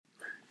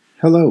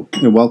Hello,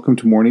 and welcome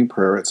to morning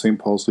prayer at St.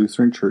 Paul's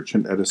Lutheran Church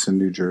in Edison,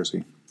 New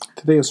Jersey.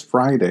 Today is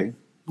Friday.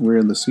 We're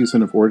in the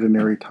season of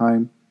ordinary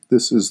time.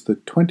 This is the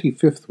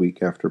 25th week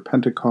after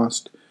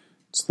Pentecost.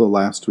 It's the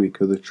last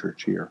week of the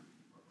church year.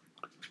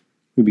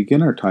 We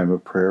begin our time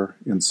of prayer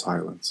in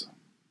silence.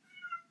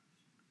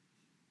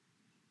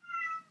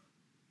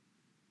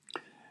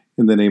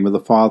 In the name of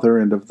the Father,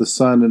 and of the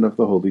Son, and of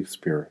the Holy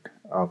Spirit.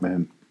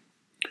 Amen.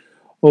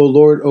 O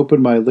Lord,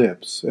 open my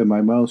lips, and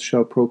my mouth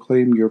shall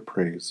proclaim your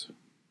praise.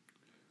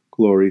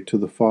 Glory to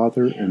the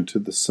Father, and to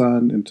the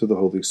Son, and to the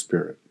Holy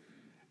Spirit,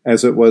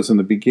 as it was in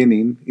the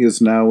beginning,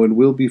 is now, and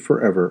will be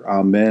forever.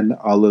 Amen.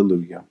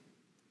 Alleluia.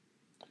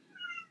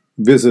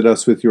 Visit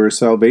us with your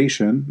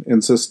salvation,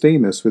 and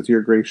sustain us with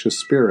your gracious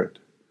Spirit.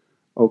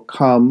 O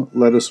come,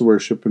 let us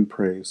worship and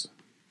praise.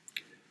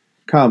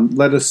 Come,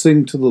 let us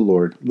sing to the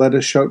Lord. Let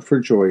us shout for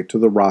joy to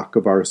the rock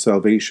of our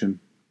salvation.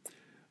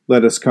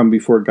 Let us come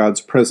before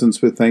God's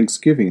presence with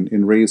thanksgiving,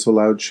 and raise a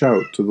loud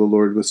shout to the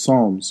Lord with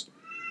psalms.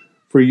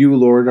 For you,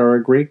 Lord, are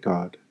a great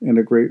God, and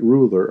a great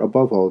ruler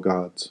above all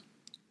gods.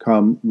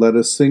 Come, let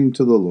us sing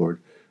to the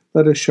Lord.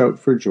 Let us shout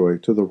for joy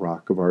to the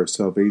rock of our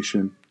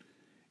salvation.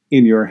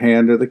 In your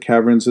hand are the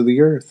caverns of the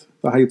earth.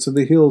 The heights of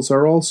the hills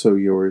are also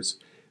yours.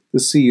 The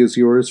sea is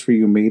yours, for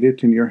you made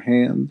it, and your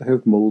hand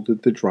have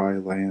molded the dry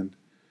land.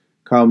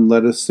 Come,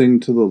 let us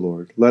sing to the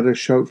Lord. Let us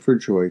shout for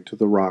joy to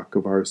the rock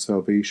of our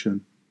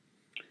salvation.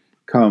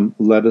 Come,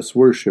 let us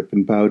worship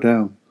and bow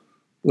down.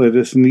 Let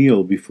us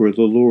kneel before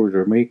the Lord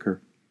our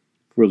Maker.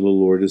 For the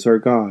Lord is our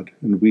God,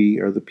 and we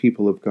are the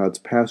people of God's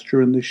pasture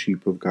and the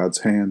sheep of God's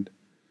hand.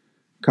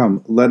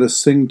 Come, let us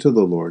sing to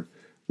the Lord.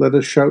 Let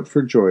us shout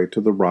for joy to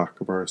the rock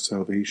of our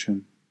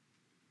salvation.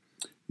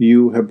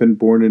 You have been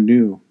born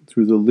anew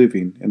through the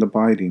living and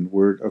abiding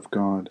Word of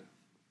God.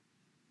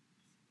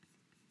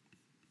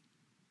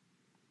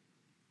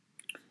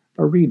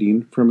 A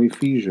reading from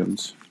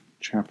Ephesians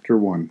chapter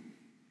 1.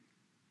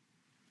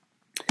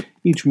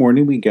 Each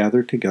morning we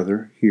gather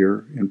together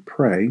here and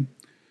pray.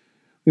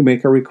 We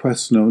make our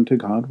requests known to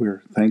God.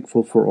 We're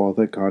thankful for all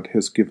that God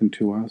has given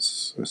to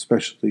us,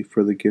 especially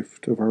for the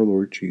gift of our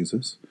Lord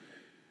Jesus.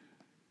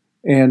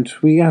 And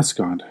we ask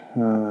God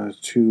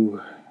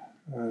to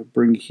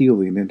bring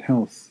healing and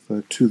health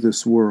to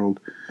this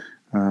world,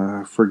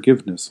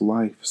 forgiveness,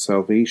 life,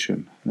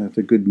 salvation, that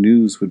the good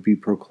news would be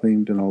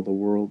proclaimed in all the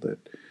world,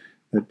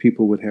 that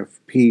people would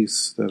have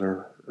peace, that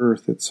our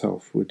earth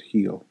itself would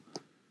heal.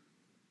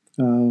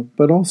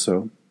 But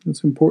also,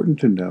 it's important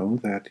to know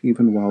that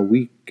even while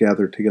we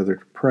gather together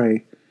to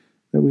pray,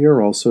 that we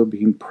are also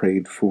being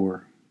prayed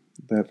for,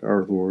 that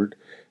our Lord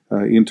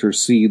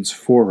intercedes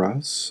for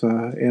us,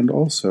 and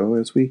also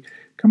as we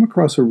come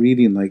across a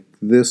reading like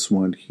this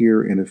one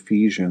here in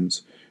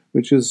Ephesians,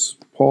 which is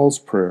Paul's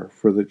prayer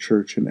for the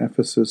church in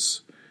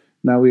Ephesus,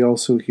 now we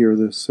also hear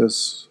this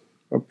as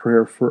a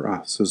prayer for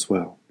us as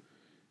well.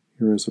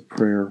 Here is a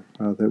prayer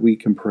that we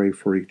can pray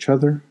for each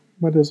other,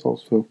 but is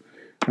also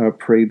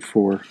prayed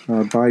for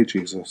by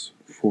Jesus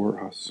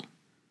for us.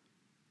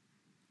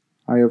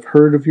 I have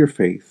heard of your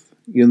faith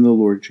in the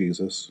Lord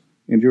Jesus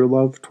and your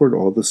love toward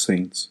all the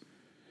saints,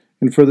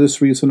 and for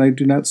this reason I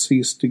do not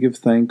cease to give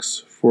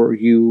thanks for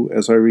you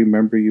as I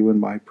remember you in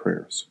my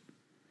prayers,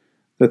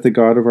 that the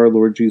God of our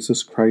Lord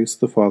Jesus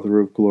Christ, the Father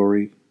of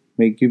glory,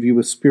 may give you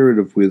a spirit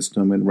of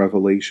wisdom and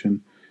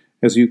revelation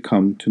as you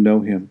come to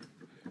know him,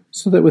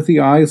 so that with the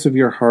eyes of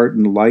your heart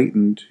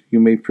enlightened you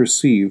may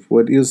perceive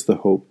what is the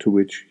hope to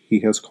which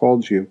he has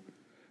called you,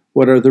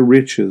 what are the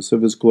riches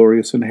of his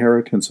glorious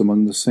inheritance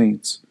among the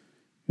saints,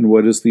 and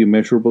what is the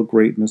immeasurable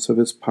greatness of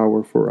his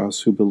power for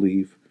us who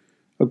believe,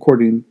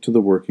 according to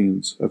the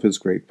workings of his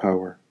great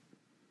power.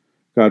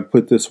 God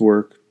put this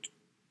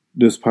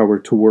power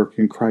to work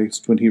in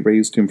Christ when he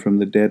raised him from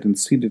the dead and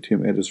seated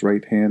him at his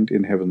right hand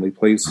in heavenly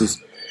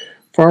places,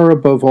 far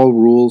above all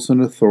rules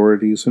and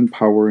authorities and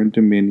power and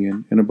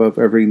dominion, and above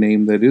every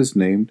name that is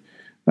named,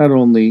 not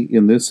only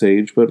in this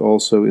age, but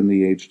also in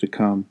the age to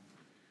come.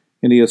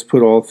 And he has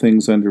put all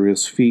things under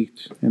his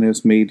feet, and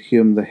has made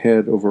him the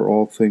head over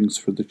all things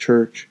for the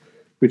church,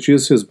 which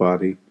is his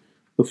body,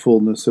 the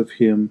fullness of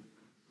him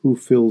who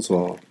fills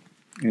all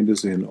and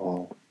is in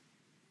all.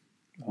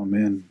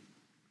 Amen.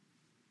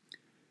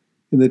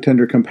 In the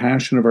tender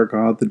compassion of our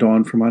God, the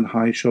dawn from on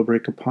high shall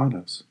break upon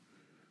us.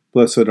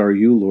 Blessed are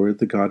you, Lord,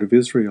 the God of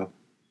Israel,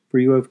 for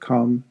you have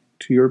come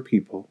to your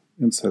people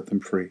and set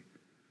them free.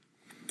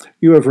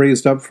 You have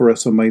raised up for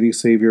us a mighty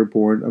Savior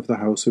born of the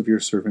house of your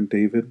servant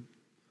David.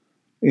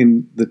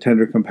 In the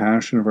tender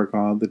compassion of our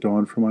God, the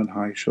dawn from on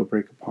high shall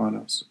break upon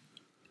us.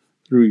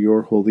 Through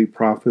your holy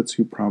prophets,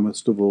 you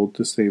promised of old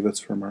to save us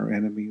from our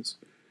enemies,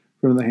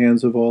 from the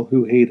hands of all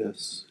who hate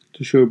us,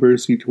 to show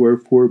mercy to our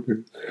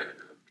forebears,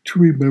 to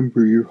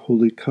remember your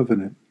holy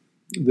covenant.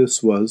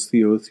 This was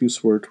the oath you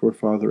swore to our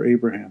father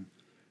Abraham,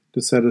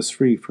 to set us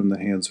free from the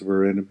hands of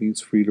our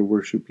enemies, free to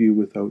worship you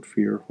without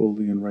fear,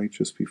 holy and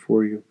righteous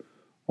before you,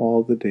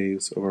 all the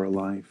days of our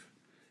life.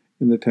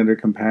 In the tender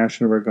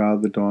compassion of our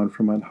God, the dawn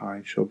from on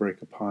high shall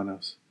break upon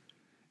us.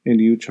 And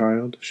you,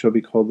 child, shall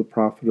be called the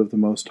prophet of the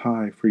Most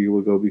High, for you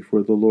will go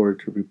before the Lord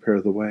to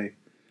prepare the way,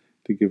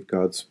 to give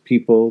God's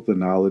people the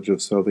knowledge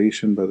of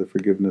salvation by the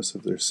forgiveness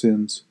of their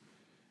sins.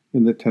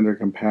 In the tender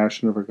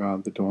compassion of our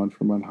God, the dawn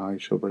from on high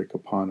shall break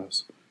upon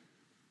us,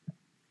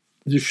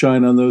 to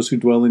shine on those who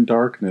dwell in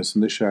darkness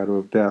and the shadow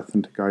of death,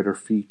 and to guide our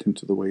feet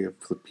into the way of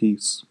the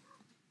peace.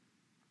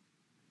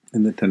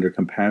 In the tender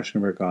compassion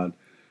of our God,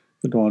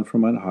 the dawn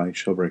from on high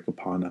shall break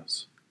upon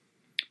us.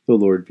 The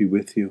Lord be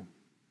with you.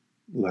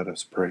 Let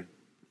us pray.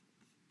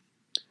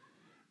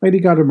 Mighty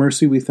God of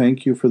mercy, we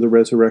thank you for the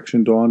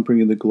resurrection dawn,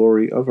 bringing the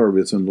glory of our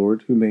risen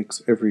Lord, who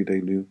makes every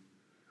day new.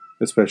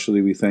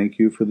 Especially we thank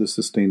you for the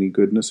sustaining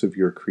goodness of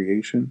your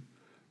creation,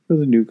 for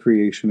the new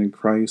creation in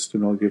Christ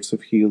and all gifts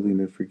of healing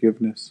and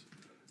forgiveness,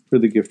 for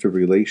the gift of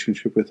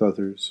relationship with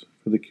others,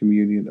 for the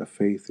communion of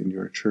faith in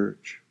your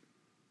church.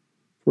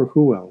 For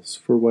who else,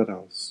 for what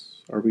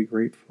else, are we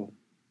grateful?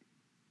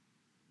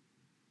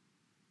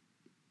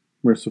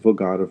 Merciful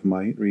God of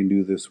might,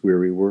 renew this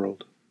weary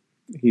world.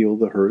 Heal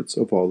the hurts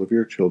of all of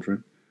your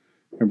children,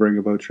 and bring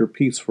about your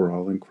peace for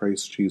all in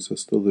Christ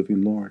Jesus, the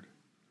living Lord.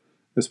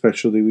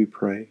 Especially we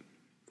pray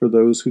for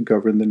those who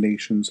govern the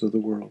nations of the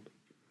world,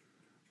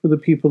 for the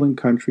people in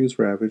countries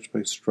ravaged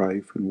by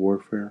strife and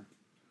warfare,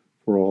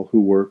 for all who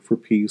work for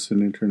peace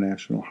and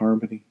international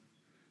harmony,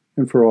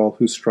 and for all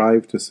who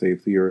strive to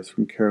save the earth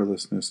from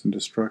carelessness and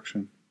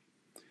destruction,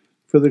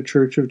 for the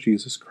Church of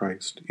Jesus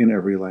Christ in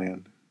every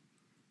land.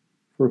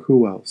 For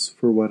who else,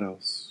 for what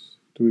else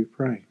do we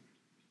pray?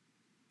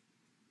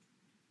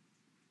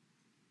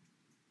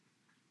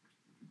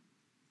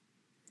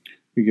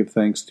 We give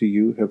thanks to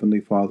you, Heavenly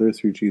Father,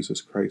 through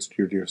Jesus Christ,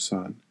 your dear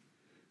Son,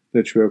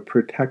 that you have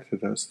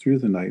protected us through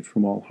the night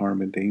from all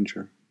harm and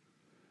danger.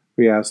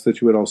 We ask that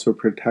you would also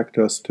protect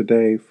us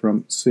today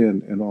from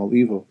sin and all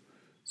evil,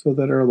 so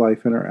that our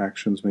life and our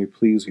actions may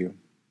please you.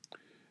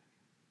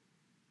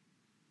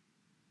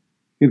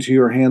 Into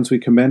your hands we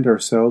commend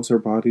ourselves, our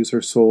bodies,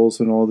 our souls,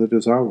 and all that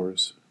is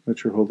ours.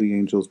 Let your holy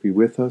angels be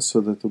with us,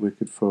 so that the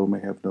wicked foe may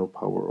have no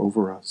power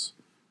over us.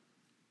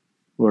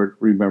 Lord,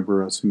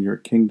 remember us in your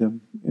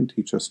kingdom, and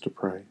teach us to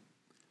pray.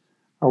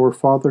 Our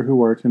Father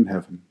who art in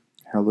heaven,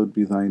 hallowed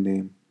be thy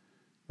name.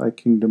 Thy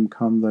kingdom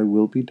come, thy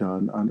will be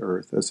done, on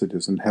earth as it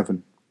is in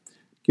heaven.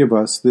 Give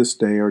us this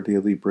day our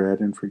daily bread,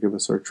 and forgive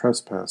us our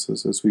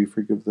trespasses, as we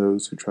forgive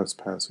those who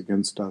trespass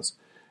against us.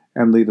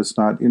 And lead us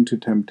not into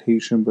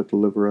temptation, but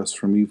deliver us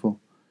from evil.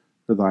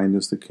 For thine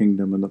is the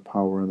kingdom, and the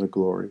power, and the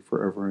glory,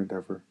 forever and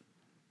ever.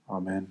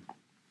 Amen.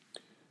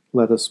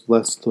 Let us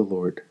bless the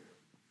Lord.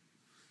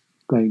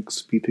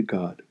 Thanks be to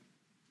God.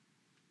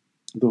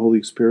 The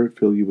Holy Spirit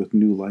fill you with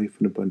new life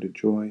and abundant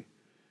joy.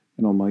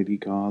 And Almighty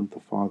God, the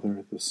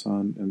Father, the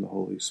Son, and the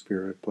Holy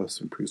Spirit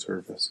bless and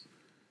preserve us.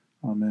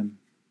 Amen.